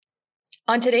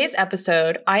On today's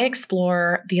episode, I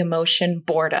explore the emotion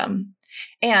boredom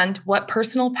and what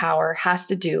personal power has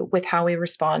to do with how we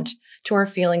respond to our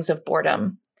feelings of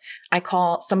boredom. I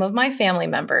call some of my family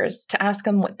members to ask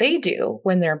them what they do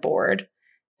when they're bored,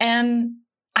 and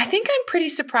I think I'm pretty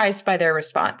surprised by their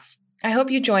response. I hope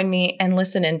you join me and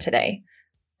listen in today.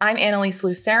 I'm Annalise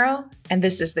Lucero, and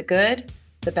this is The Good,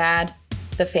 The Bad,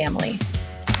 The Family.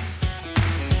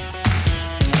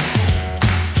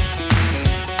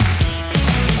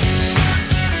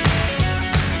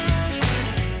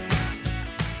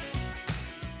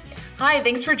 Hi,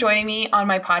 thanks for joining me on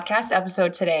my podcast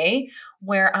episode today,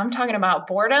 where I'm talking about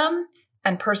boredom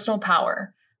and personal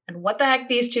power and what the heck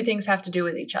these two things have to do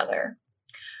with each other.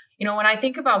 You know, when I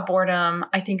think about boredom,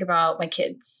 I think about my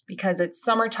kids because it's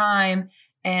summertime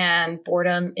and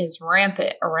boredom is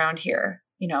rampant around here,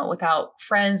 without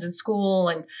friends in school.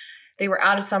 And they were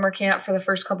out of summer camp for the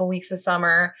first couple weeks of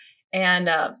summer. And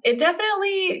it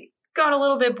definitely got a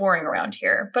little bit boring around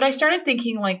here. But I started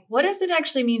thinking, what does it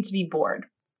actually mean to be bored?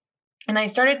 And I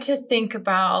started to think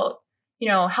about,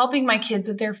 helping my kids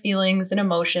with their feelings and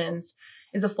emotions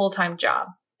is a full-time job.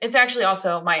 It's actually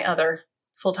also my other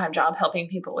full-time job, helping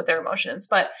people with their emotions.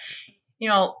 But,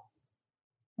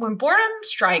 when boredom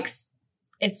strikes,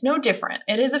 it's no different.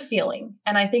 It is a feeling.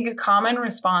 And I think a common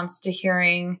response to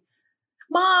hearing,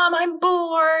 "Mom, I'm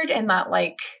bored," and that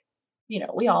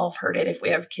we all have heard it if we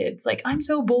have kids, "I'm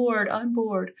so bored, I'm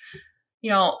bored."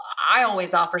 I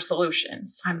always offer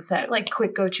solutions. I'm that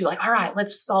quick go-to, all right,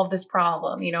 let's solve this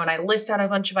problem, and I list out a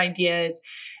bunch of ideas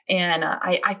and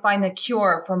I find the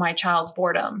cure for my child's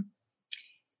boredom.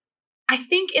 I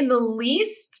think in the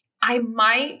least, I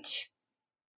might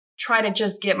try to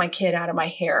just get my kid out of my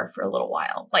hair for a little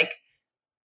while.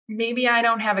 Maybe I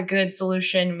don't have a good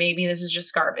solution. Maybe this is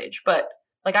just garbage, but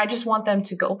I just want them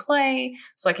to go play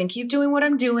so I can keep doing what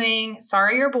I'm doing.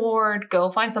 Sorry, you're bored. Go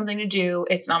find something to do.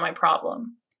 It's not my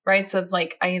problem, right? So it's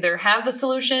I either have the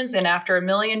solutions and after a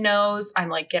million no's,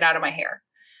 I'm get out of my hair.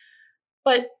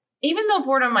 But even though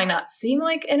boredom might not seem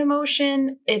like an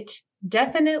emotion, it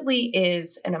definitely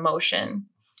is an emotion.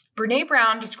 Brene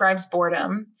Brown describes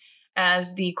boredom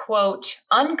as the, quote,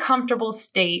 uncomfortable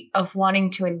state of wanting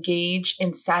to engage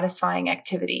in satisfying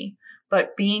activity,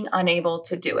 but being unable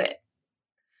to do it.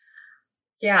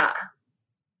 Yeah.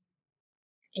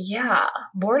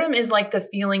 Boredom is the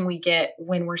feeling we get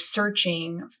when we're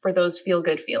searching for those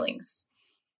feel-good feelings.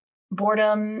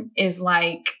 Boredom is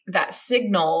that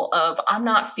signal of I'm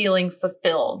not feeling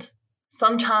fulfilled.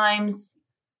 Sometimes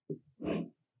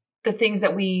the things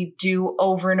that we do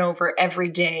over and over every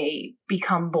day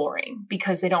become boring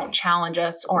because they don't challenge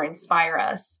us or inspire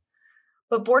us.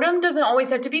 But boredom doesn't always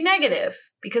have to be negative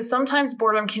because sometimes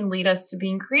boredom can lead us to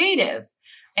being creative.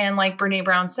 And like Brene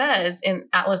Brown says in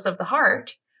Atlas of the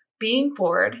Heart, being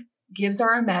bored gives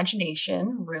our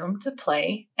imagination room to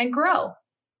play and grow.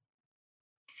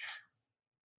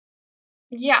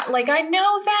 Yeah, I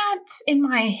know that in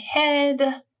my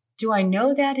head. Do I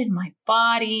know that in my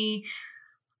body?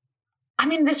 I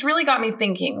mean, this really got me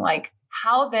thinking,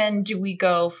 how then do we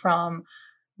go from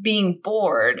being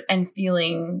bored and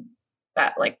feeling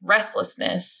that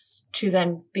restlessness to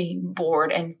then being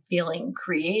bored and feeling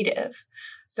creative?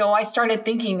 So I started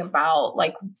thinking about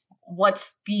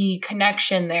what's the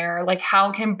connection there?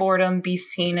 How can boredom be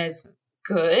seen as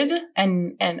good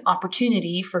and an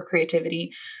opportunity for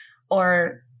creativity,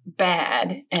 or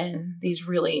bad and these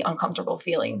really uncomfortable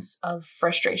feelings of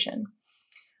frustration?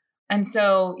 And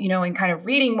so, in kind of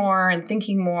reading more and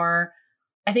thinking more,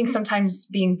 I think sometimes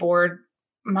being bored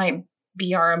might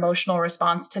be our emotional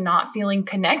response to not feeling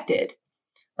connected.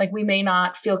 We may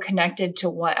not feel connected to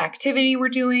what activity we're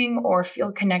doing or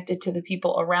feel connected to the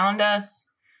people around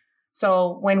us.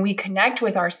 So when we connect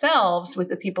with ourselves, with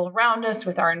the people around us,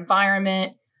 with our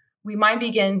environment, we might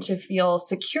begin to feel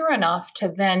secure enough to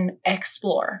then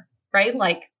explore, right?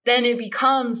 Then it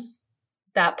becomes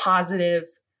that positive,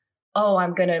 oh,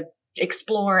 I'm going to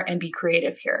explore and be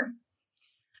creative here.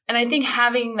 And I think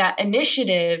having that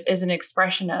initiative is an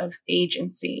expression of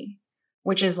agency,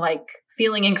 which is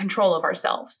feeling in control of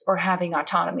ourselves or having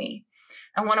autonomy.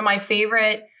 And one of my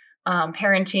favorite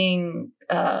parenting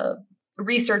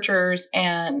researchers,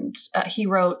 and he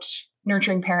wrote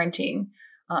Nurturing Parenting,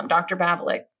 Dr.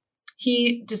 Bavlik,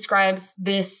 he describes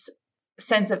this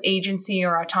sense of agency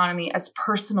or autonomy as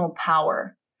personal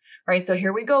power, right? So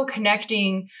here we go,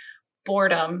 connecting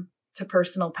boredom to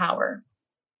personal power.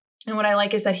 And what I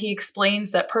like is that he explains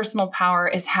that personal power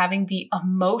is having the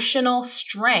emotional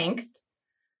strength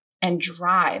and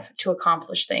drive to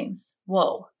accomplish things.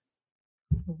 Whoa.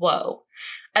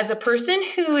 As a person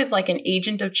who is an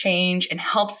agent of change and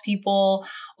helps people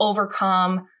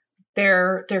overcome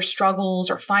their struggles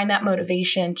or find that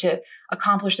motivation to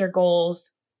accomplish their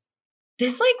goals.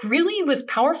 This like really was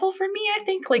powerful for me. I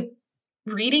think like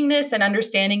reading this and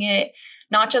understanding it,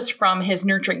 not just from his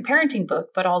nurturing parenting book,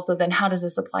 but also then how does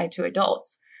this apply to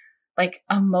adults? Like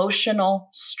emotional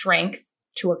strength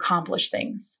to accomplish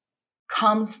things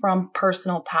comes from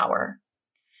personal power.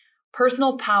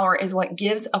 Personal power is what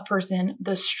gives a person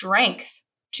the strength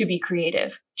to be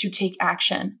creative, to take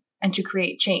action, and to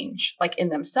create change, like in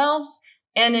themselves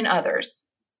and in others.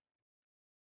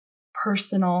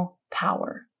 Personal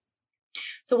power.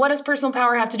 So what does personal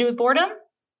power have to do with boredom?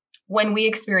 When we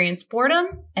experience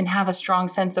boredom and have a strong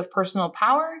sense of personal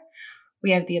power,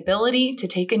 we have the ability to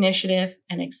take initiative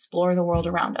and explore the world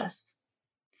around us.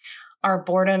 Our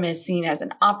boredom is seen as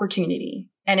an opportunity,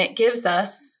 and it gives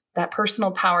us, that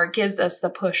personal power gives us the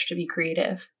push to be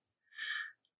creative.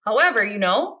 However,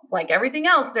 like everything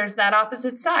else, there's that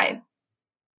opposite side.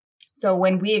 So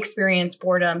when we experience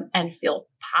boredom and feel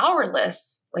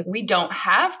powerless, like we don't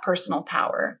have personal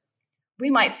power,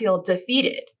 we might feel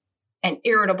defeated and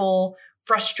irritable,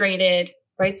 frustrated,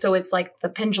 right? So it's like the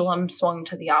pendulum swung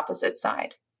to the opposite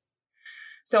side.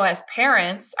 So as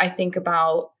parents, I think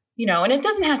about, and it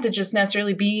doesn't have to just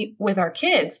necessarily be with our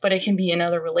kids, but it can be in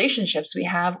other relationships we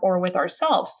have or with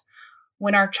ourselves.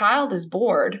 When our child is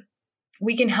bored,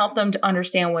 we can help them to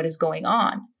understand what is going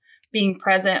on. Being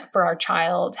present for our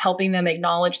child, helping them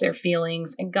acknowledge their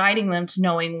feelings, and guiding them to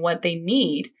knowing what they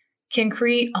need can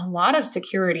create a lot of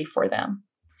security for them.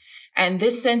 And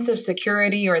this sense of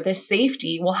security or this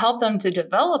safety will help them to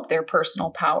develop their personal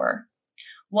power.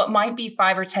 What might be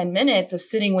 5 or 10 minutes of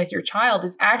sitting with your child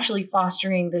is actually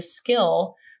fostering this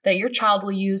skill that your child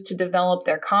will use to develop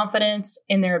their confidence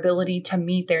in their ability to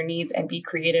meet their needs and be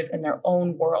creative in their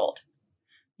own world.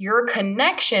 Your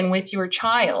connection with your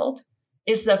child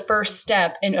is the first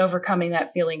step in overcoming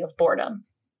that feeling of boredom.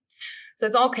 So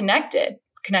it's all connected.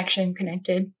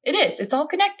 Connected. It is. It's all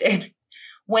connected.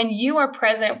 When you are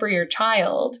present for your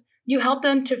child, you help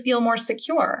them to feel more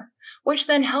secure, which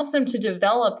then helps them to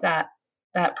develop that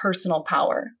personal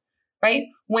power, right?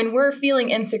 When we're feeling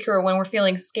insecure, when we're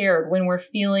feeling scared, when we're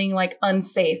feeling like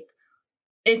unsafe,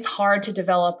 it's hard to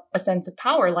develop a sense of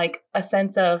power, like a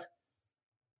sense of,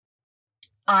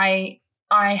 I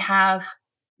have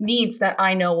needs that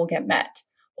I know will get met,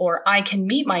 or I can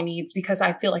meet my needs because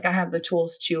I feel like I have the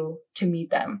tools to meet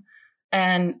them.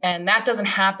 And that doesn't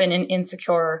happen in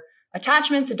insecure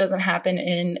attachments. It doesn't happen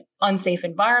in unsafe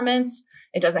environments.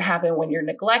 It doesn't happen when you're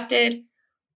neglected.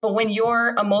 But when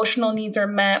your emotional needs are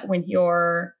met, when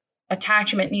your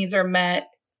attachment needs are met,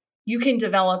 you can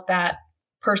develop that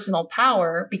personal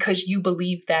power because you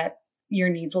believe that your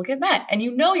needs will get met and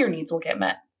your needs will get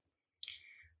met.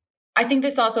 I think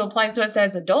this also applies to us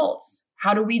as adults.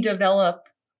 How do we develop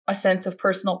a sense of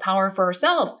personal power for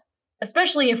ourselves,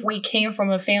 especially if we came from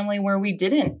a family where we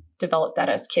didn't develop that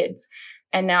as kids,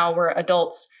 and now we're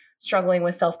adults struggling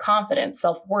with self-confidence,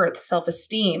 self-worth,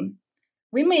 self-esteem?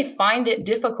 We may find it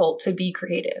difficult to be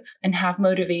creative and have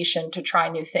motivation to try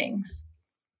new things.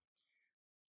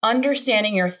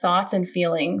 Understanding your thoughts and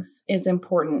feelings is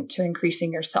important to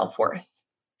increasing your self-worth.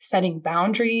 Setting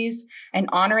boundaries and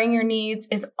honoring your needs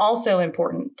is also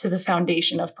important to the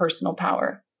foundation of personal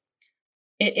power.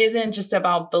 It isn't just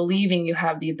about believing you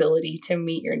have the ability to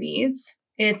meet your needs.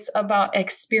 It's about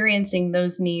experiencing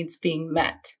those needs being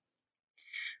met.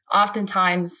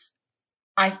 Oftentimes,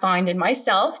 I find in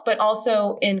myself, but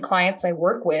also in clients I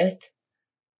work with,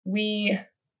 we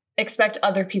expect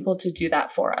other people to do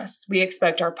that for us. We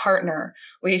expect our partner.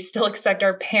 We still expect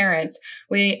our parents.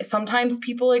 Sometimes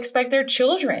people expect their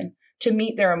children to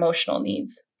meet their emotional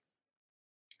needs.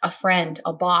 A friend,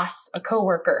 a boss, a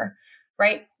coworker,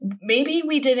 right? Maybe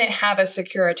we didn't have a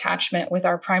secure attachment with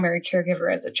our primary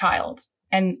caregiver as a child,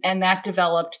 and that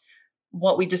developed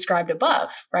what we described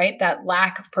above, right? That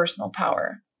lack of personal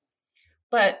power.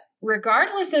 But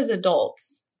regardless, as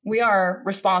adults, we are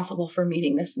responsible for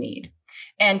meeting this need.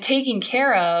 And taking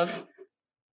care of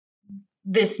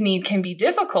this need can be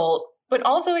difficult, but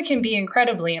also it can be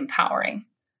incredibly empowering.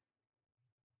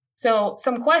 So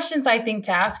some questions I think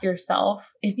to ask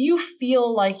yourself: if you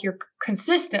feel like you're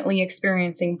consistently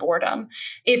experiencing boredom,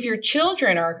 if your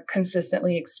children are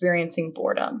consistently experiencing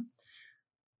boredom,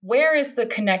 where is the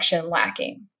connection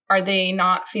lacking? Are they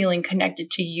not feeling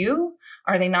connected to you?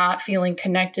 Are they not feeling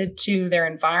connected to their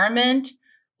environment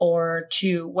or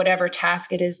to whatever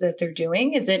task it is that they're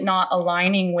doing? Is it not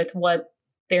aligning with what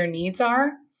their needs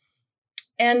are?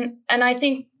 And I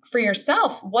think for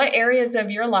yourself, what areas of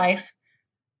your life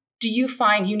do you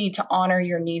find you need to honor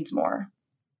your needs more?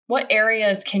 What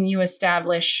areas can you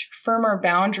establish firmer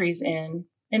boundaries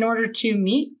in order to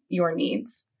meet your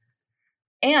needs?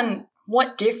 And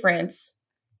what difference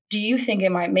do you think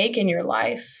it might make in your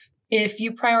life if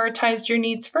you prioritized your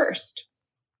needs first?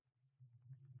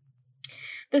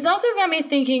 This also got me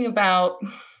thinking about,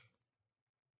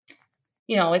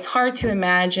 it's hard to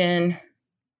imagine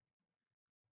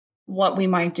what we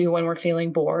might do when we're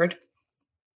feeling bored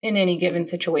in any given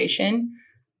situation.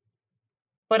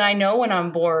 But I know when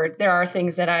I'm bored, there are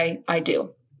things that I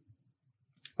do,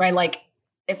 right? Like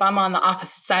if I'm on the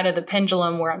opposite side of the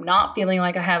pendulum where I'm not feeling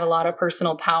like I have a lot of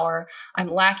personal power, I'm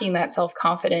lacking that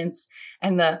self-confidence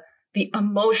and the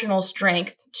emotional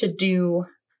strength to do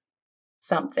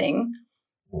something,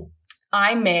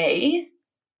 I may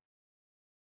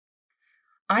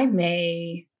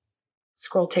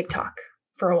scroll TikTok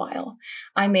for a while.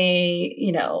 I may,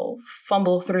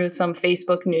 fumble through some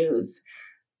Facebook news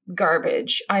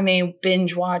garbage. I may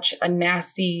binge watch a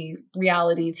nasty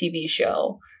reality TV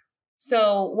show.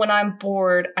 So when I'm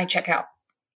bored, I check out,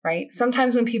 right?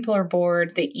 Sometimes when people are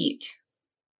bored, they eat.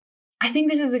 I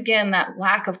think this is, again, that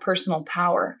lack of personal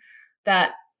power,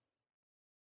 that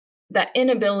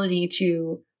inability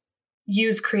to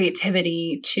use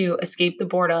creativity to escape the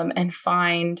boredom and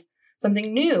find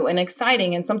something new and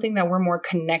exciting and something that we're more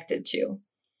connected to.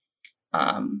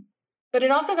 But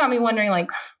it also got me wondering,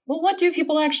 what do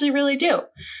people actually really do?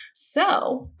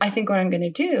 So I think what I'm going to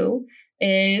do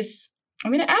is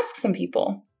I'm going to ask some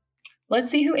people.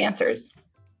 Let's see who answers.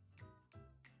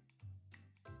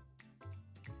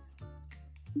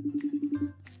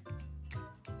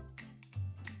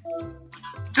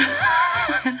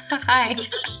 Hi.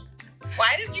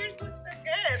 Why does yours look so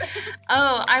good?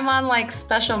 Oh, I'm on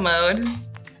special mode.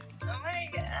 Oh my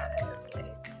God.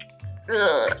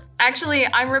 Ugh. Actually,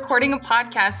 I'm recording a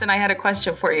podcast and I had a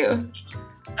question for you.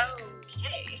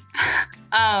 Okay.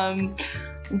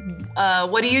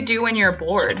 What do you do when you're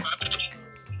bored?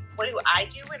 What do I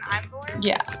do when I'm bored?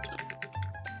 Yeah.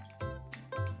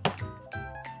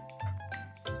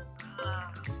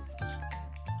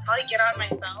 Probably get on my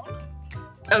phone.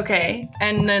 Okay.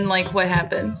 And then what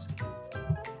happens?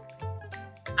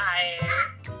 I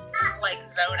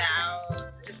zone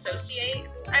out, dissociate,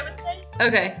 I would say.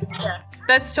 Okay. Yeah.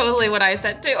 That's totally what I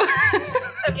said too.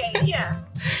 Okay, yeah.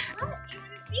 Oh, you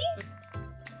want to see?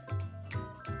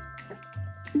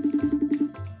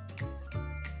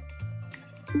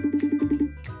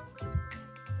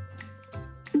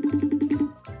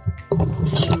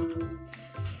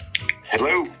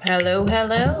 Hello. Hello,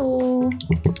 hello.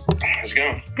 How's it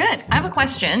going? Good. I have a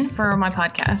question for my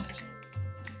podcast.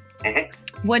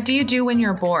 Mm-hmm. What do you do when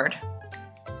you're bored?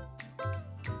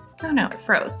 Oh no, it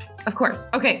froze. Of course.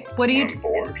 Okay, what do you do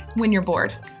Bored? when you're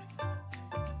bored?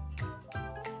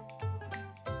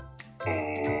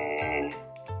 Play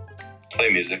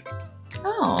music.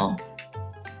 Oh.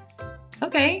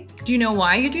 Okay. Do you know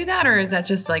why you do that, or is that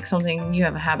just something you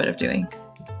have a habit of doing?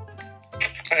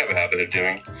 I have a habit of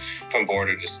doing. If I'm bored,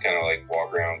 I just kind of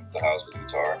walk around the house with a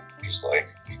guitar, just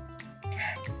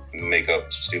make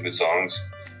up stupid songs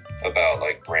about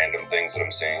random things that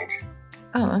I'm seeing.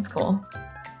 Oh, that's cool.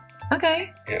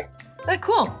 Okay. Yeah.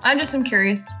 Cool. I just am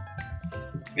curious.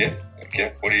 Yeah.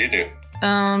 Okay. What do you do?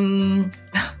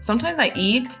 Sometimes I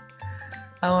eat,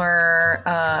 or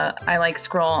I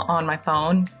scroll on my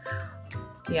phone.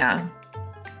 Yeah.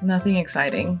 Nothing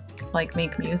exciting.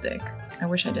 Make music. I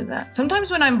wish I did that. Sometimes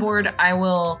when I'm bored, I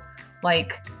will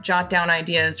jot down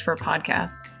ideas for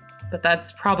podcasts, but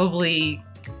that's probably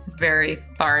very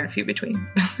far and few between.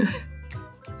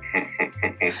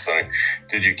 It's funny.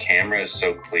 Dude, your camera is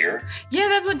so clear. Yeah,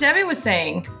 that's what Debbie was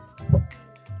saying.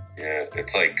 Yeah,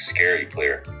 it's scary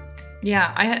clear.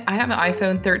 Yeah, I have an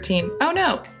iPhone 13. Oh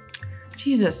no.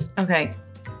 Jesus. Okay.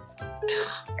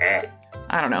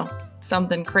 I don't know.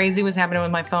 Something crazy was happening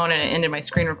with my phone and it ended my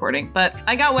screen recording, but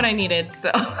I got what I needed,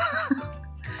 so. All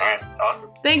right,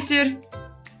 awesome. Thanks, dude.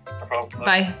 No problem.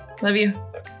 Bye. Love you.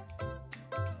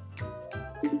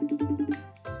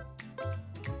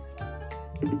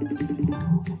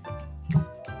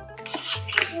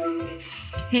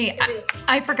 Hey,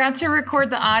 I forgot to record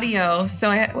the audio, so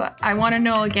I want to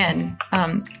know again.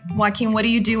 Joaquin, what do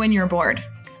you do when you're bored?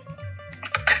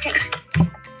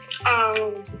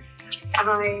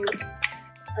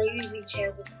 I usually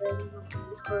chat with friends on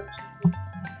Discord,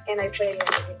 and I play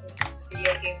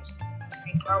video games.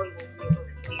 I probably won't be able to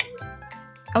play it.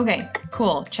 Okay,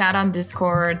 cool. Chat on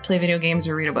Discord, play video games,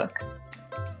 or read a book.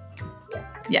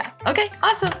 Yeah. Okay,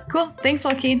 awesome. Cool. Thanks,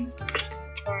 Joaquin.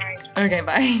 Bye. Okay,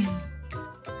 bye.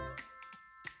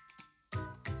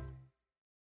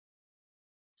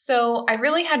 So I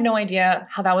really had no idea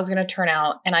how that was going to turn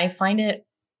out. And I find it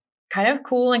kind of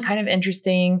cool and kind of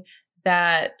interesting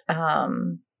that,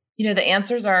 the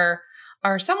answers are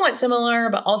are somewhat similar,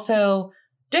 but also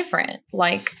different.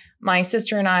 Like my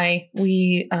sister and I,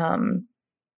 we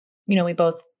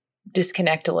both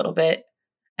disconnect a little bit.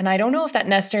 And I don't know if that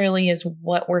necessarily is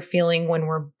what we're feeling when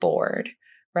we're bored,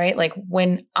 right? Like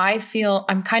when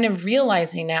I'm kind of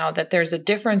realizing now that there's a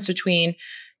difference between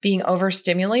being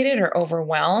overstimulated or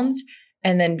overwhelmed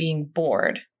and then being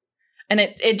bored. And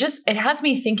it has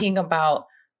me thinking about,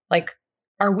 like,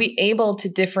 are we able to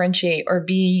differentiate or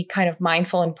be kind of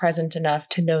mindful and present enough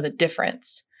to know the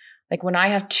difference? Like when I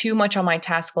have too much on my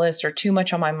task list or too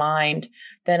much on my mind,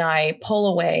 then I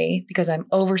pull away because I'm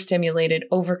overstimulated,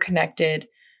 overconnected.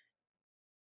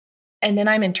 And then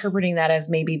I'm interpreting that as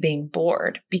maybe being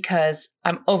bored because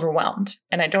I'm overwhelmed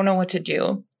and I don't know what to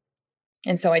do.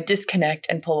 And so I disconnect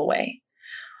and pull away.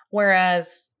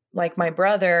 Whereas like my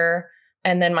brother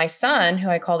and then my son, who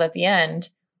I called at the end,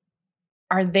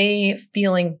 are they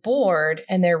feeling bored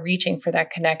and they're reaching for that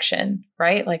connection,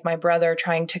 right? Like my brother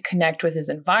trying to connect with his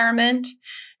environment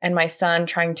and my son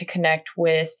trying to connect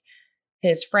with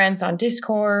his friends on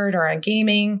Discord or on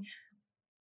gaming.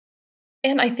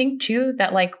 And I think too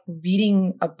that like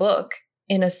reading a book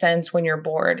in a sense when you're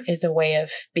bored is a way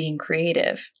of being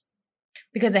creative,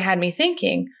 because it had me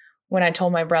thinking when I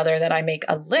told my brother that I make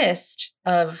a list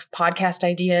of podcast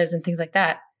ideas and things like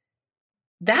that.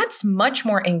 That's much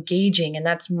more engaging and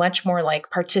that's much more like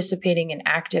participating and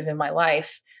active in my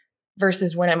life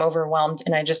versus when I'm overwhelmed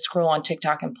and I just scroll on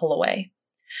TikTok and pull away.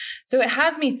 So it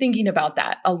has me thinking about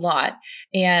that a lot.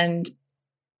 And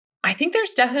I think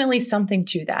there's definitely something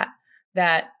to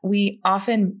that we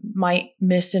often might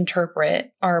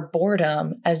misinterpret our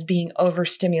boredom as being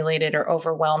overstimulated or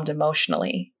overwhelmed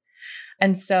emotionally.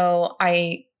 And so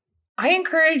I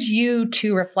encourage you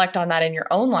to reflect on that in your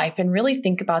own life and really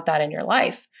think about that in your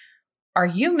life. Are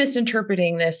you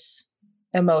misinterpreting this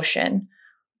emotion?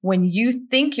 When you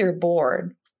think you're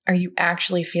bored, are you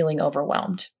actually feeling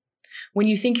overwhelmed? When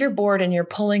you think you're bored and you're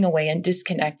pulling away and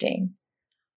disconnecting,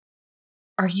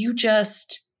 are you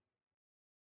just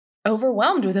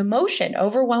overwhelmed with emotion,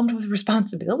 overwhelmed with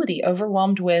responsibility,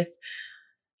 overwhelmed with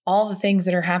all the things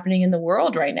that are happening in the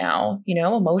world right now,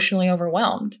 emotionally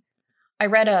overwhelmed? I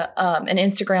read an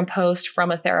Instagram post from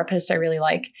a therapist I really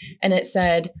like, and it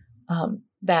said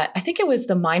that I think it was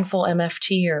the mindful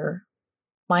MFT or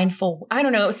mindful, I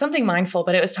don't know, it was something mindful,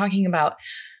 but it was talking about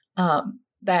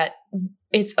that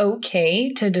it's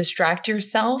okay to distract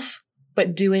yourself,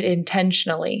 but do it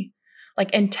intentionally.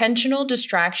 Like intentional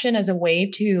distraction as a way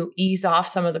to ease off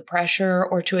some of the pressure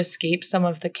or to escape some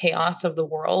of the chaos of the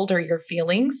world or your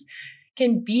feelings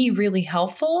can be really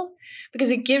helpful because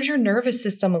it gives your nervous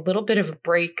system a little bit of a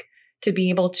break to be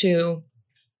able to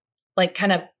like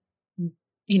kind of,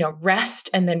 rest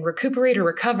and then recuperate or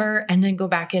recover and then go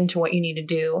back into what you need to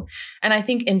do. And I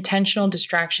think intentional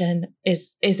distraction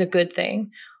is a good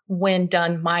thing when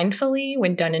done mindfully,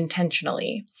 when done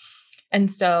intentionally. And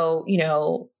so,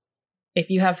 if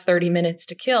you have 30 minutes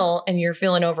to kill and you're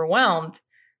feeling overwhelmed,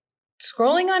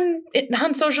 scrolling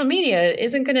on social media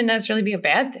isn't going to necessarily be a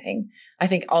bad thing. I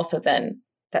think also then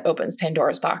that opens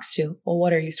Pandora's box to, well,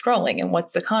 what are you scrolling and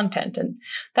what's the content? And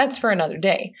that's for another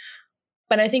day.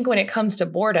 But I think when it comes to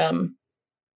boredom,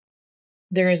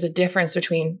 there is a difference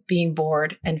between being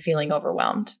bored and feeling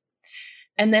overwhelmed.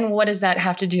 And then what does that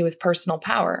have to do with personal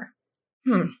power?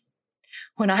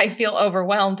 When I feel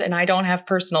overwhelmed and I don't have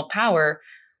personal power,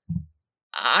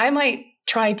 I might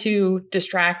try to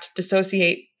distract,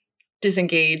 dissociate,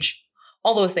 disengage,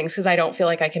 all those things because I don't feel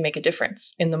like I can make a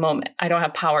difference in the moment. I don't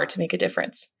have power to make a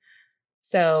difference.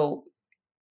 So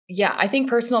yeah, I think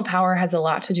personal power has a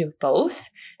lot to do with both.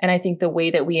 And I think the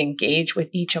way that we engage with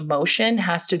each emotion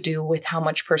has to do with how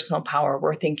much personal power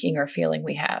we're thinking or feeling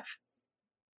we have.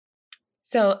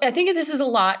 So I think this is a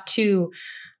lot to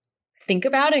think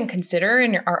about and consider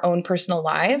in our own personal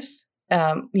lives.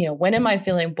 When am I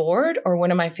feeling bored or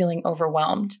when am I feeling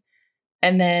overwhelmed?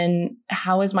 And then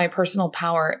how is my personal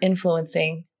power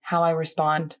influencing how I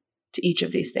respond to each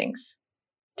of these things,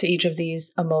 to each of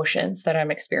these emotions that I'm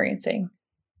experiencing?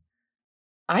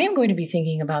 I am going to be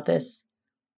thinking about this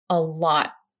a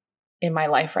lot in my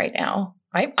life right now.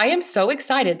 I am so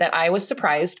excited that I was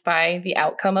surprised by the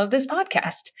outcome of this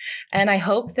podcast. And I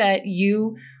hope that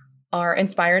you are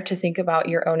inspired to think about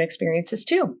your own experiences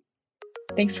too.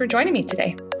 Thanks for joining me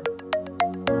today.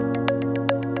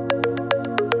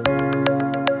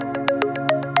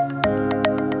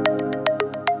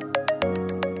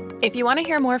 If you want to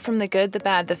hear more from The Good, The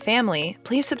Bad, The Family,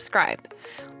 please subscribe.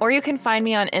 Or you can find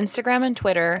me on Instagram and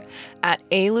Twitter at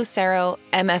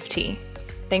 @aluceromft.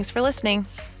 Thanks for listening.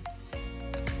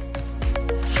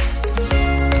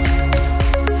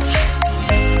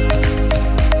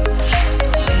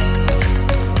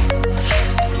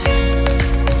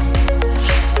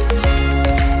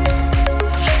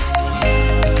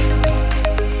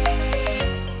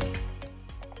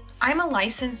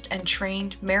 licensed and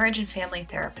trained marriage and family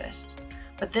therapist,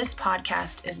 but this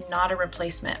podcast is not a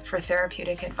replacement for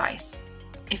therapeutic advice.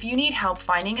 If you need help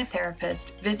finding a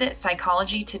therapist, visit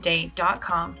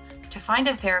psychologytoday.com to find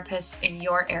a therapist in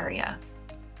your area.